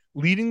Smart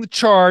leading the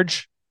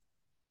charge,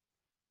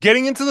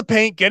 getting into the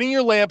paint, getting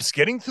your layups,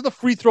 getting to the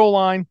free throw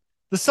line.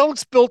 The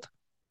Celtics built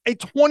a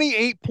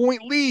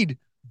 28-point lead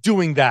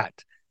doing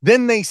that.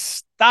 Then they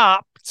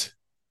stopped,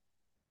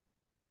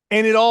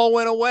 and it all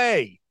went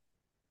away.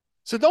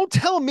 So don't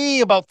tell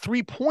me about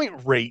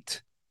three-point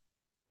rate.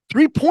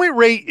 Three-point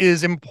rate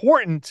is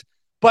important,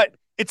 but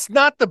it's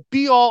not the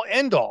be-all,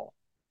 end-all.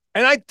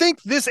 And I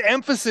think this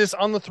emphasis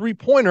on the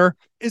three-pointer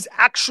is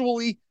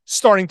actually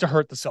starting to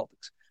hurt the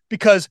Celtics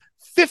because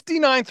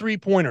 59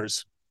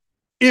 three-pointers,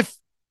 if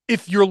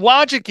your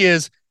logic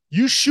is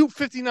you shoot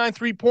 59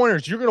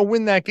 three-pointers, you're going to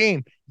win that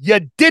game. You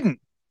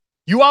didn't.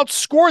 You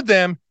outscored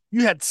them.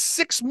 You had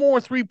 6 more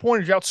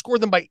three-pointers. You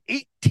outscored them by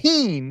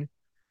 18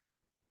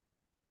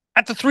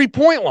 at the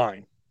three-point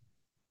line.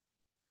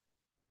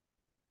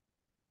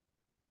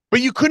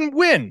 But you couldn't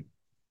win.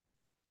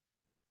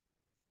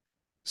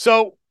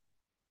 So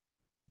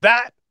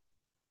that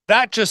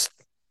just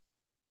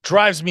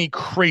drives me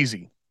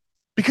crazy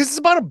because it's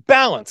about a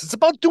balance. It's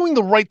about doing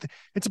the right thing.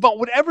 It's about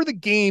whatever the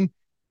game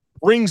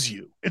brings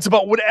you. It's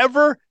about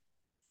whatever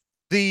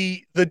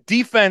the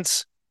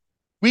defense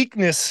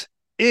weakness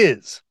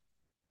is.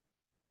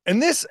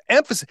 And this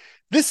emphasis,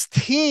 this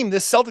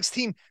Celtics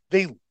team,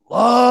 they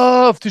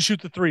love to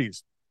shoot the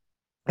threes.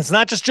 It's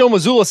not just Joe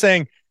Mazzulla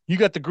saying, you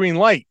got the green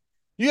light.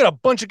 You got a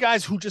bunch of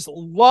guys who just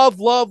love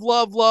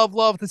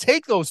to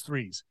take those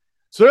threes.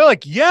 So they're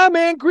like, yeah,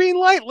 man, green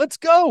light, let's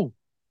go.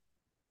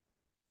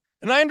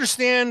 And I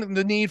understand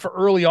the need for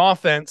early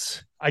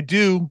offense. I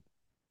do.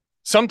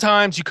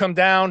 Sometimes you come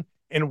down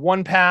in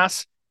one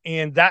pass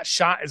and that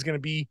shot is going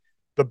to be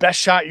the best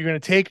shot you're going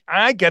to take.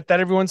 I get that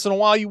every once in a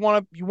while you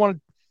want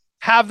to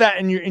have that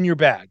in your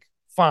bag.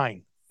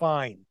 Fine.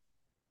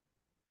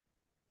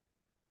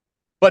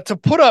 But to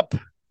put up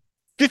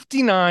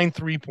 59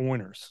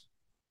 three-pointers,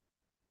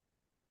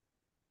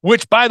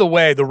 which, by the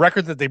way, the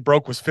record that they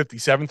broke was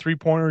 57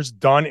 three-pointers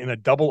done in a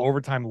double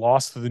overtime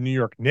loss to the New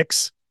York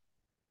Knicks.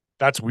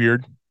 That's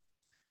weird.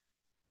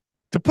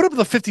 To put up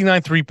the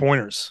 59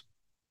 three-pointers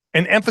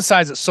and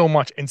emphasize it so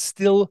much and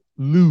still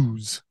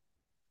lose,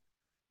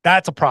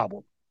 that's a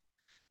problem.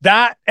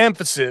 That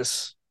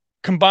emphasis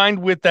combined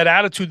with that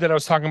attitude that I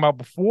was talking about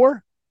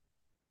before,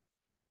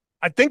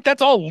 I think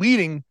that's all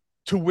leading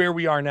to where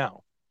we are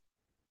now.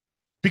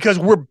 Because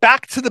we're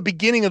back to the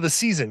beginning of the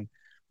season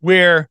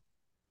where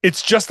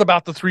it's just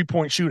about the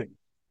three-point shooting.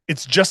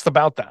 It's just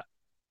about that.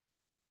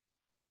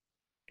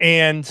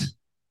 And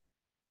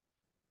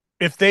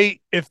if they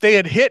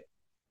had hit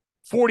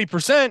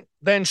 40%,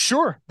 then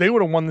sure, they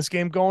would have won this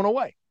game going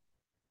away.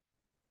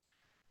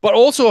 But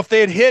also if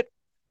they had hit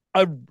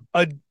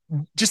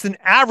just an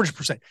average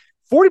percent,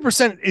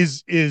 40%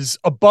 is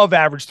above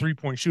average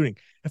three-point shooting.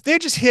 If they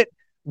had just hit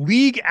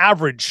league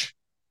average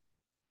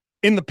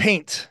in the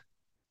paint,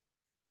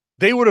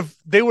 they would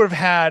have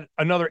had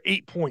another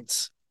 8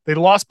 points. They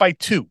lost by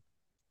 2.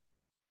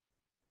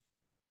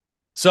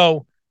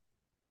 So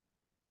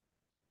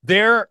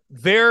their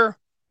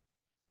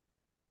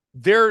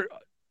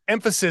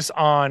emphasis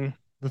on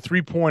the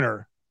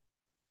three-pointer,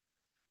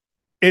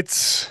 they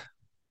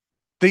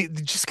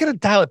just got to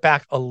dial it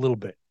back a little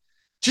bit.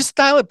 Just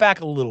dial it back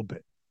a little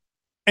bit.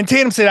 And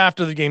Tatum said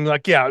after the game,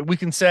 like, yeah, we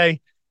can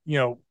say,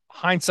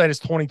 hindsight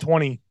is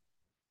 20/20.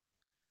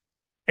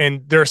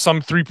 And there are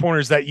some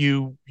three-pointers that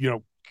you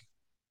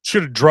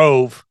should have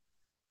drove.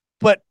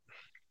 But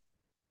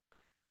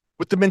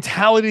with the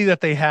mentality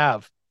that they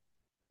have,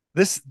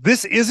 this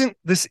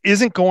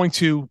isn't going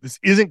to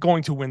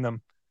win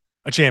them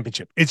a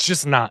championship. It's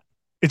just not.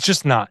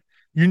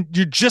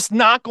 You're just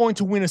not going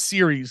to win a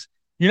series.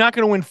 You're not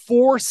going to win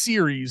 4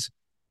 series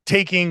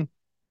taking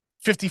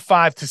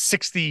 55 to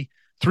 60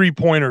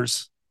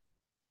 3-pointers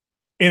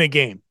in a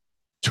game.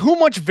 Too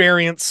much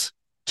variance,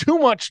 too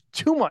much.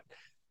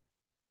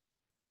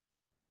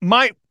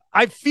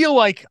 I feel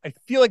like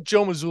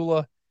Joe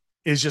Mazzulla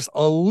is just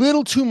a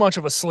little too much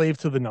of a slave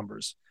to the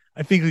numbers.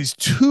 I think he's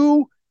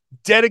too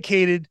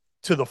dedicated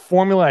to the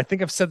formula. I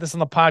think I've said this on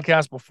the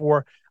podcast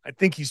before. I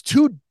think he's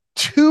too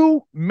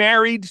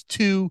married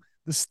to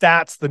the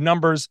stats, the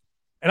numbers.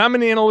 And I'm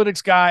an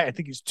analytics guy. I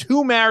think he's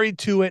too married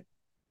to it.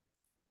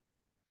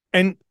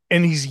 And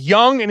he's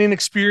young and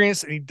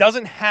inexperienced, and he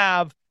doesn't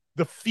have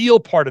the feel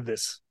part of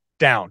this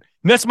down.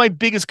 And that's my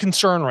biggest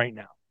concern right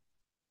now.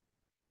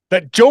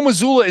 That Joe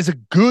Mazzulla is a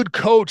good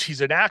coach. He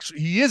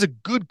is a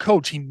good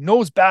coach. He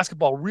knows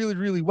basketball really,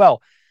 really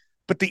well.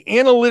 But the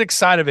analytics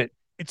side of it,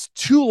 it's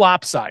too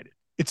lopsided.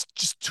 It's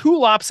just too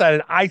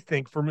lopsided, I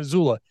think, for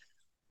Mazzulla.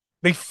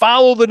 They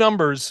follow the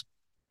numbers,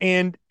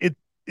 and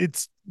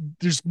there's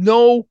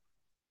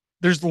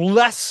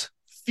less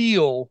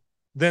feel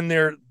than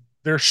there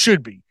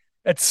should be.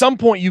 At some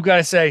point, you got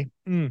to say,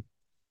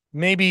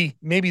 maybe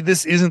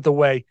this isn't the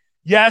way.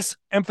 Yes,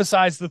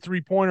 emphasize the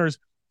 3-pointers,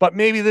 but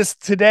maybe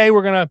today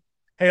we're gonna,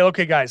 hey,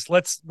 okay, guys,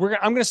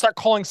 I'm gonna start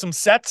calling some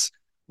sets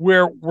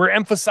where we're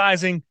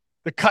emphasizing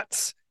the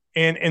cuts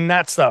and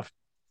that stuff.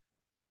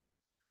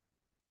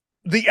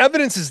 The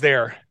evidence is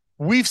there.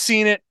 We've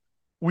seen it.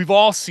 We've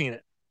all seen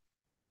it.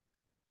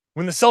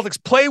 When the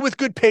Celtics play with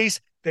good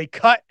pace, they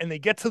cut and they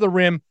get to the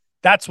rim.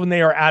 That's when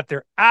they are at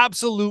their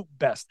absolute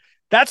best.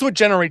 That's what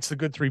generates the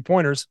good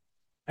 3-pointers.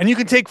 And you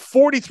can take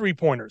 43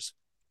 pointers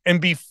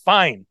and be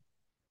fine.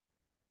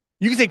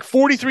 You can take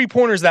 43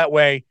 pointers that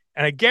way.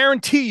 And I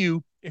guarantee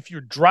you, if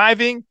you're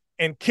driving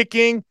and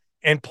kicking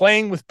and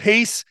playing with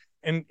pace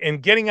and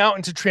getting out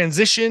into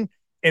transition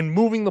and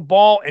moving the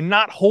ball and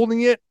not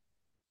holding it,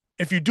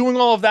 if you're doing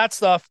all of that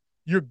stuff,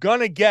 you're going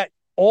to get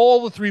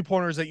all the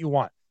 3-pointers that you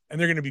want. And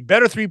they're going to be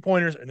better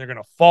 3-pointers, and they're going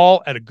to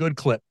fall at a good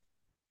clip.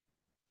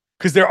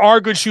 Because there are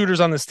good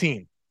shooters on this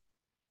team.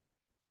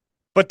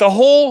 But the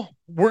whole,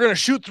 we're going to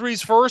shoot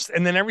threes first,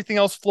 and then everything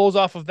else flows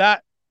off of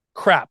that,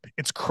 crap.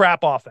 It's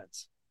crap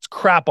offense. It's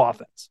crap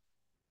offense.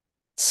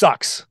 It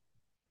sucks.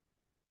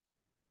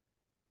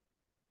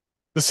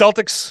 The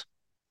Celtics,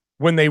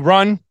 when they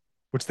run,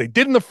 which they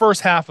did in the first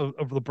half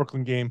of the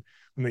Brooklyn game,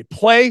 when they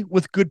play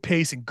with good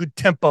pace and good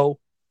tempo,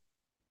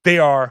 they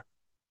are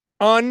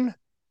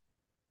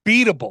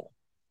unbeatable.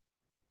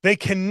 They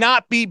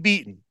cannot be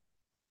beaten.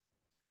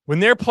 When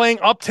they're playing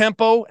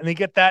up-tempo and they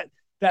get that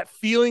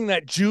feeling,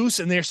 that juice,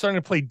 and they're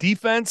starting to play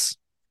defense,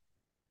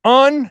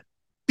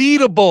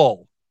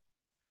 unbeatable.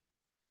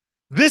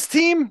 This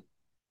team,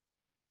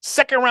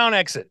 second-round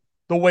exit,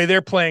 the way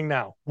they're playing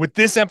now. With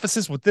this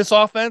emphasis, with this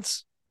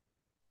offense,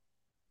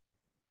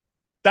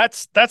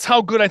 that's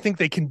how good I think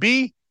they can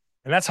be,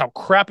 and that's how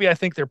crappy I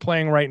think they're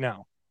playing right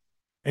now.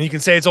 And you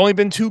can say it's only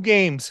been 2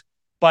 games,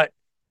 but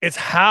it's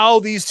how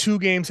these 2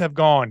 games have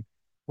gone,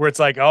 where it's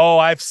like, oh,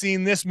 I've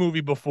seen this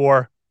movie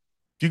before.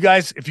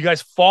 If you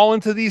guys fall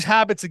into these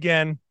habits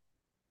again,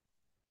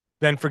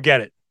 then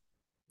forget it.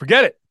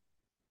 Forget it.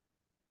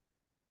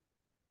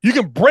 You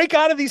can break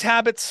out of these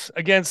habits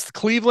against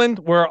Cleveland,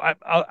 where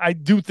I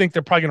do think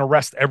they're probably going to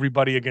rest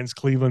everybody against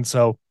Cleveland.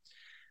 So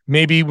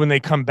maybe when they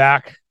come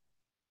back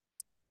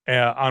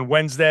on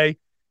Wednesday,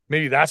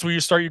 maybe that's where you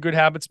start your good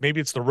habits.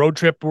 Maybe it's the road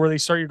trip where they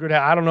start your good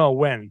habits. I don't know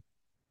when.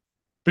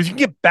 But if you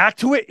can get back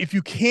to it, if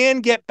you can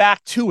get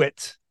back to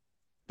it,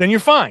 then you're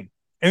fine.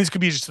 And this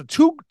could be just a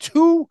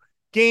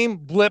two-game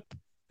blip,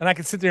 and I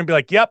can sit there and be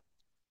like, yep,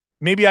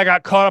 maybe I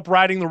got caught up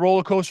riding the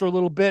roller coaster a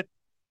little bit.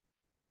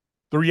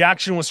 The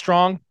reaction was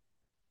strong.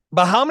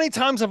 But how many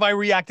times have I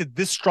reacted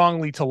this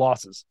strongly to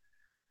losses?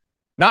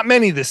 Not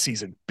many this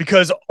season,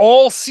 because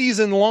all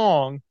season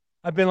long,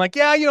 I've been like,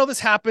 yeah, this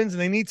happens,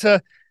 and they need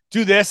to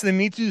do this, and they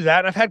need to do that.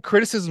 And I've had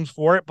criticisms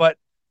for it, but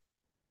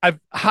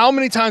how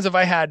many times have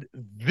I had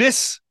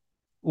this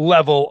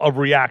level of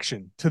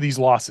reaction to these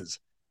losses?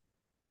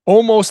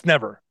 Almost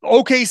never.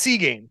 OKC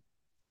game.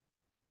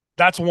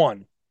 That's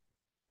one.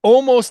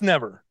 Almost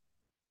never.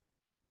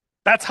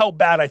 That's how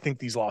bad I think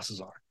these losses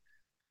are.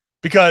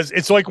 Because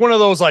it's like one of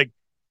those like,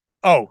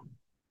 oh,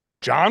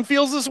 John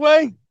feels this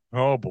way?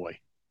 Oh, boy.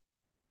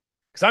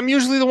 Because I'm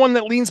usually the one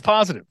that leans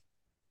positive.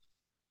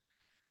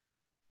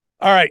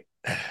 All right.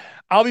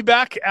 I'll be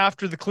back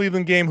after the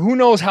Cleveland game. Who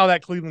knows how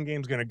that Cleveland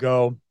game is going to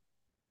go?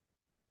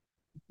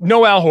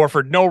 No Al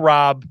Horford, no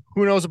Rob.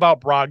 Who knows about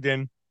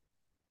Brogdon?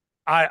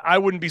 I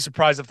wouldn't be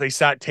surprised if they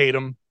sat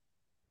Tatum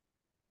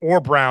or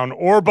Brown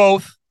or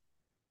both.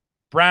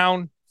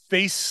 Brown,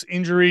 face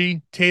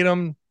injury,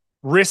 Tatum,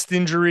 wrist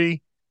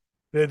injury.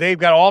 They've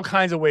got all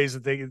kinds of ways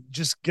that they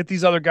just get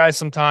these other guys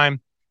some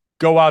time,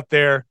 go out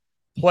there,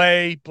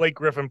 play Blake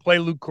Griffin, play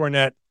Luke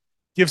Cornett,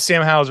 give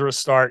Sam Hauser a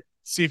start,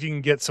 see if you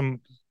can get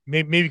some,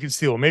 maybe you can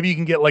steal. Maybe you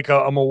can get like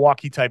a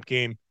Milwaukee-type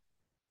game.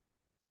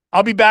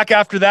 I'll be back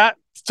after that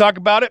to talk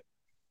about it.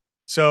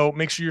 So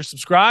make sure you're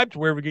subscribed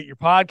wherever you get your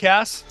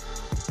podcasts.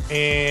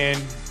 And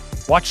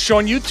Watch the show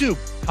on YouTube.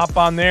 Hop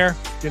on there,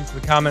 get into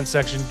the comment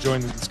section, join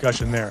the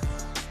discussion there.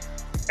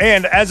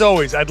 And as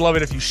always, I'd love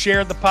it if you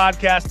shared the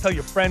podcast, tell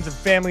your friends and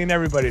family and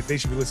everybody that they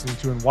should be listening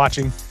to and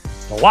watching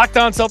the Locked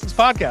On Celtics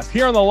podcast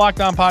here on the Locked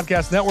On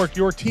Podcast Network,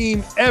 your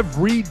team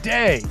every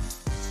day.